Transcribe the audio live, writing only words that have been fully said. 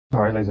All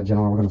right, ladies and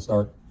gentlemen, we're going to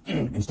start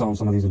installing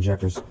some of these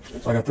injectors.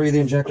 So I got 3 of the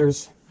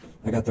injectors.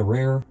 I got the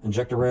rear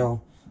injector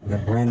rail. I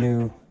got brand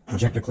new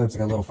injector clips. I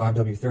got a little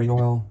 5W30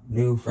 oil,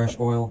 new fresh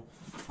oil.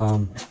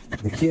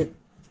 The kit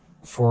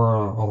for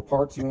all the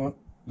parts you want.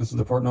 This is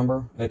the part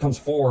number. It comes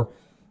 4.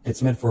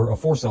 It's meant for a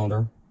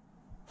 4-cylinder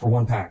for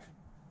 1 pack.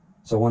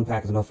 So 1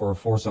 pack is enough for a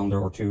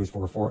 4-cylinder, or 2 is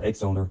for a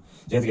 8-cylinder.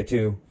 So you have to get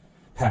 2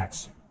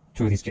 packs,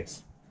 2 of these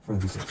kits for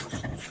the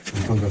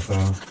V6. It comes with,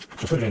 I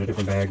put it in a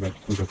different bag, but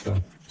it comes with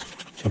a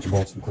bunch of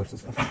bolts and clips and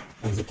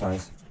stuff, and zip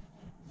ties.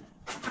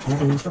 And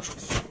the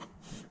instructions.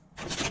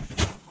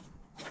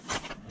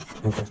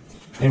 Okay.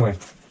 Anyway.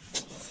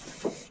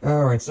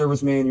 Alright,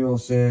 service manual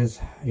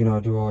says, you know,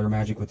 do all your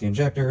magic with the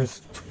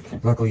injectors.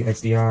 Luckily,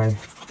 XDI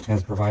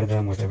has provided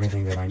them with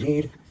everything that I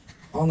need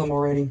on them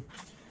already,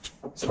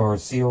 as far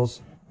as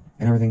seals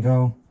and everything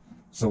go.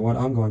 So what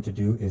I'm going to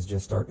do is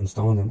just start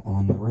installing them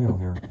on the rail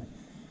here.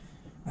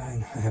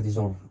 And I have these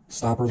little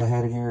stoppers I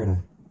had in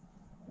here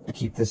to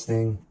keep this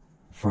thing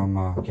from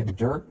getting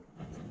dirt.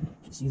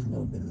 Just use a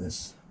little bit of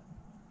this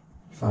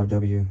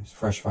 5W,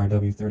 fresh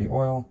 5W30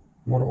 oil,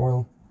 motor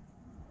oil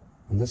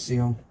on this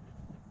seal.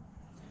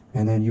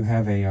 And then you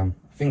have a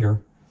finger.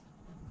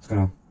 It's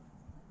going to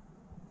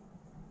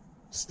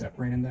step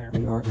right in there.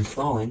 We are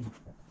installing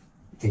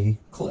the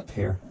clip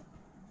here.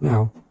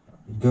 Now,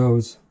 it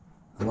goes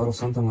a little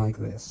something like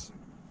this.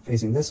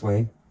 Facing this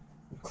way,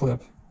 the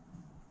clip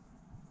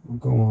will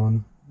go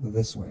on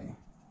this way.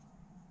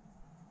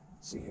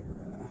 Let's see here.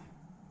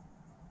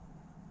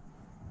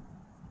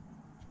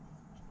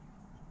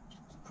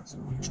 Press it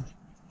on here.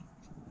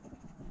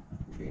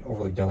 Being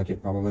overly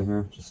delicate probably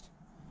here, just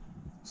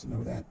so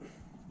know that.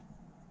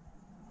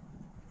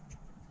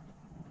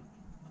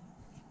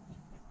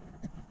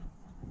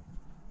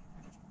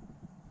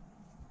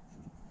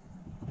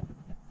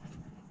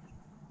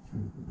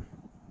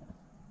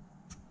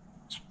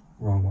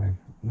 Wrong way.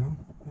 No,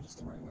 that's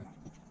the right way.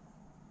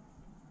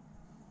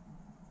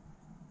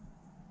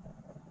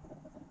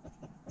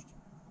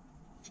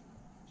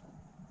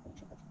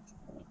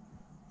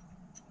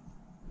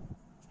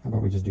 How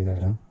about we just do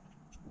that, huh?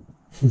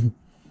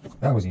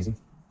 That was easy.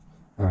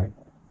 Alright.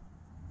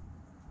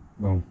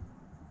 Boom.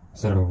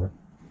 Set it over it.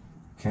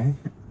 Okay.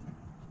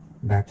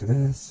 Back to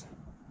this.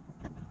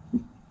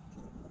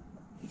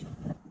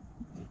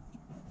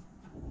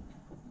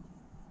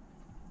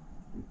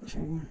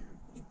 Okay.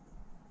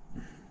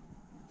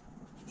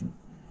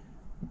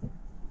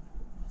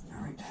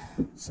 Alright.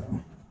 So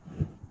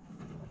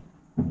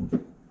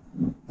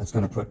that's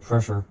going to put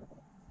pressure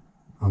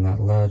on that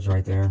ledge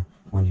right there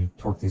when you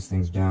torque these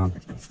things down.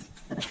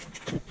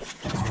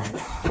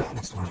 Alright,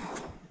 next one.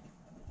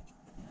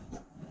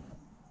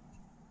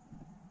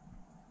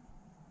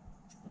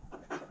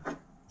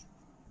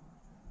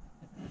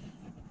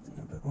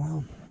 A bit of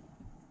oil.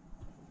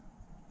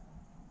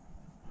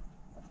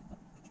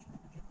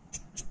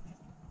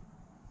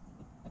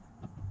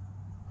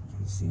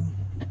 Seal.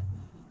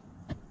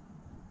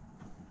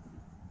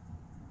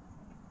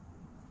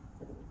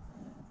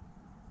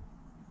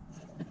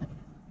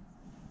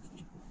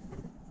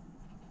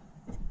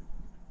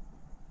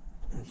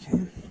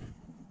 Okay.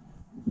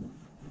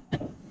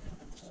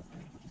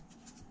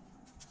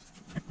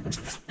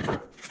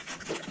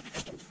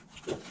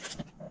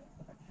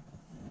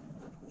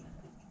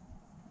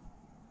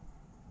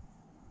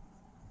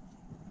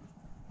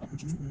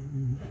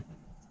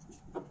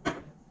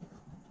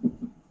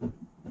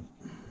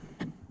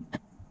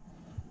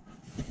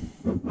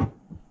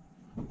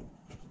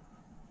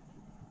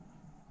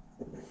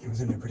 It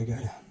was in there pretty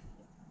good.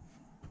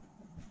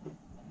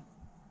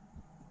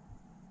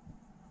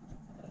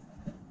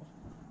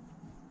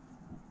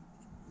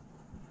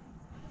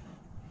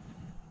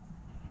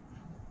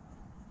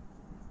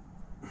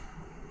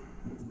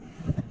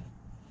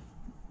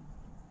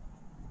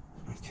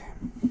 Okay.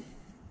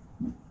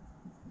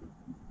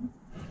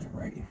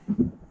 Alrighty.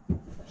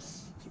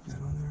 Keep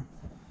that on there.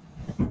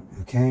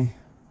 Okay.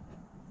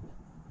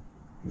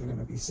 They're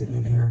gonna be sitting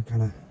in here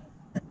kind of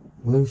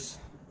loose.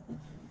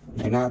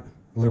 You do not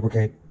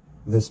lubricate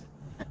this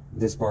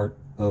part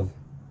of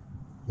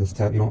this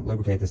you don't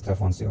lubricate this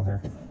Teflon seal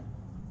here.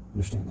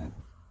 Understand that.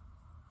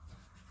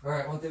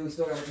 Alright, one thing we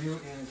still gotta do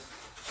is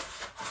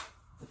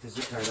put the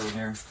zip ties on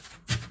here.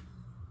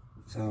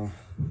 So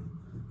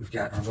we've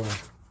got our little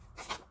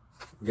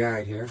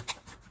guide here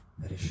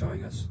that is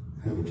showing us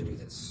how to do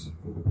this.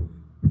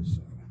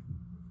 So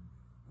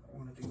what I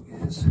want to do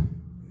is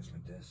just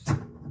like this.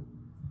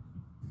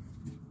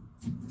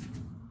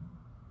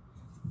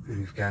 And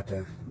we've got,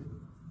 like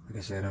I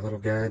said, a little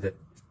guide that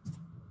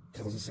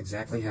tells us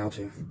exactly how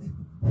to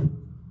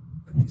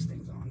put these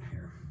things on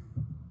here.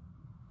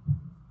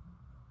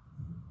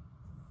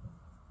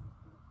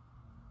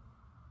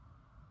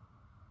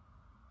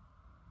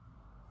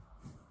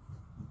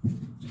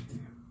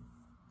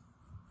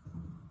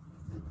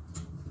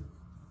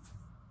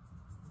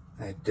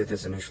 I did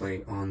this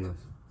initially on the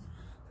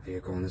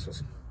vehicle, and this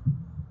was a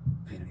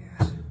pain in the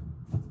ass.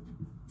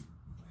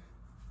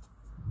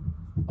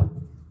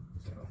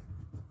 So,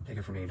 take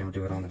it from me, don't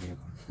do it on the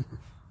vehicle.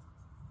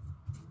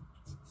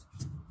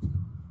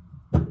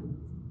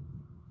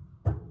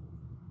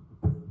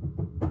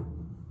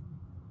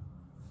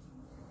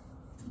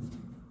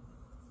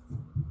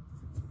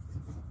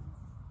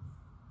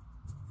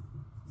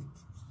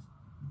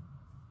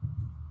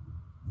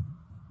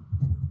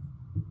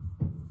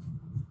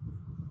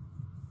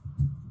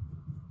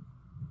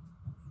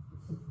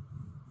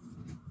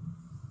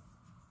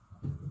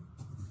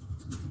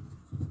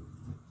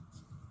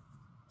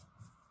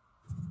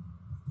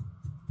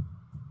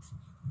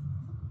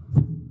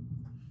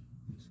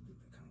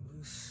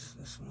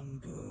 this one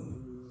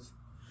goes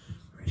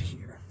right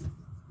here.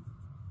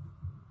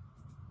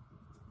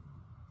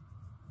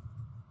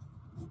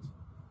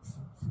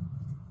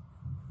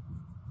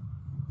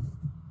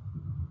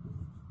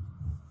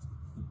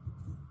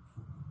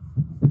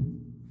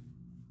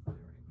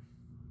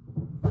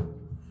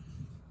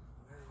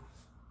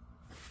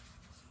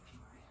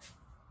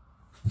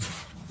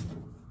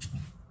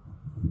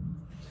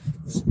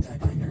 Zip tie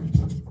down there.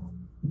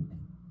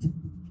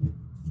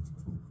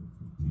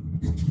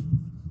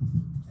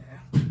 Yeah,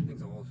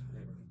 thing's old. It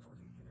ain't really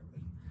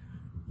torquing.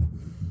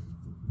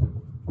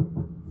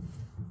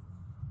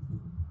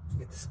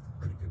 Get this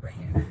pretty good by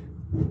hand.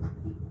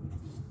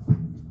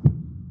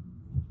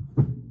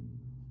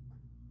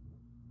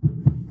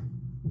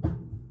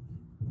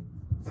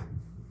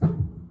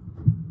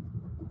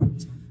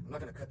 I'm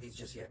not going to cut these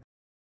just yet.